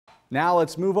Now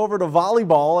let's move over to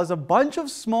volleyball as a bunch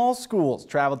of small schools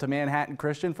travel to Manhattan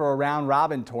Christian for a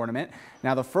round-robin tournament.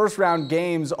 Now the first round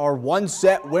games are one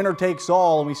set, winner takes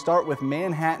all, and we start with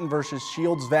Manhattan versus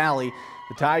Shields Valley.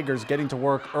 The Tigers getting to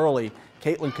work early.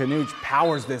 Caitlin Knuch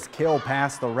powers this kill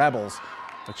past the Rebels,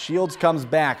 but Shields comes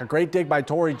back. A great dig by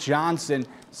Tori Johnson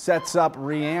sets up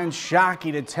Rianne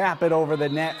Shockey to tap it over the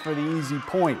net for the easy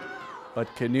point. But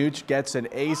Knuch gets an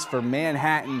ace for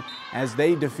Manhattan as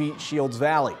they defeat Shields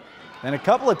Valley. Then a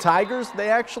couple of Tigers, they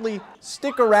actually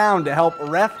stick around to help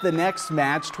ref the next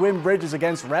match, Twin Bridges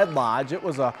against Red Lodge. It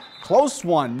was a close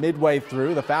one midway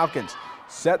through. The Falcons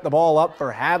set the ball up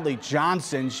for Hadley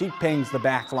Johnson. She pings the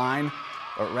back line,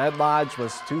 but Red Lodge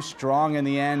was too strong in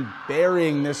the end,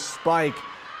 burying this spike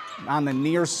on the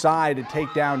near side to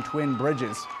take down Twin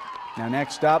Bridges. Now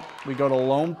next up, we go to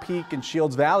Lone Peak and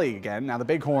Shields Valley again. Now the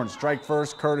Bighorns strike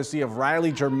first, courtesy of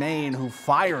Riley Germain, who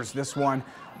fires this one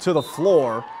to the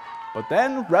floor. But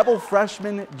then Rebel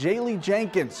freshman Jaylee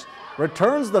Jenkins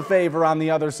returns the favor on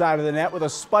the other side of the net with a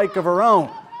spike of her own.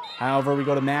 However, we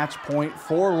go to match point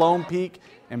for Lone Peak,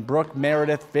 and Brooke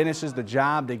Meredith finishes the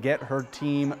job to get her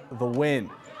team the win.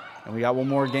 And we got one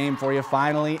more game for you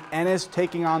finally. Ennis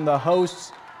taking on the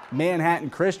hosts, Manhattan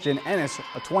Christian. Ennis,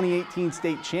 a 2018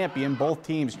 state champion. Both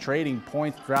teams trading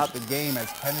points throughout the game as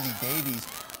Kennedy Davies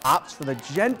opts for the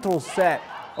gentle set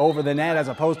over the net as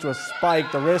opposed to a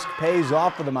spike. The risk pays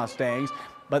off for the Mustangs,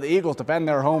 but the Eagles defend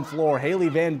their home floor. Haley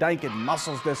Van Dyken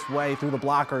muscles this way through the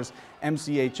blockers.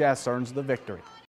 MCHS earns the victory.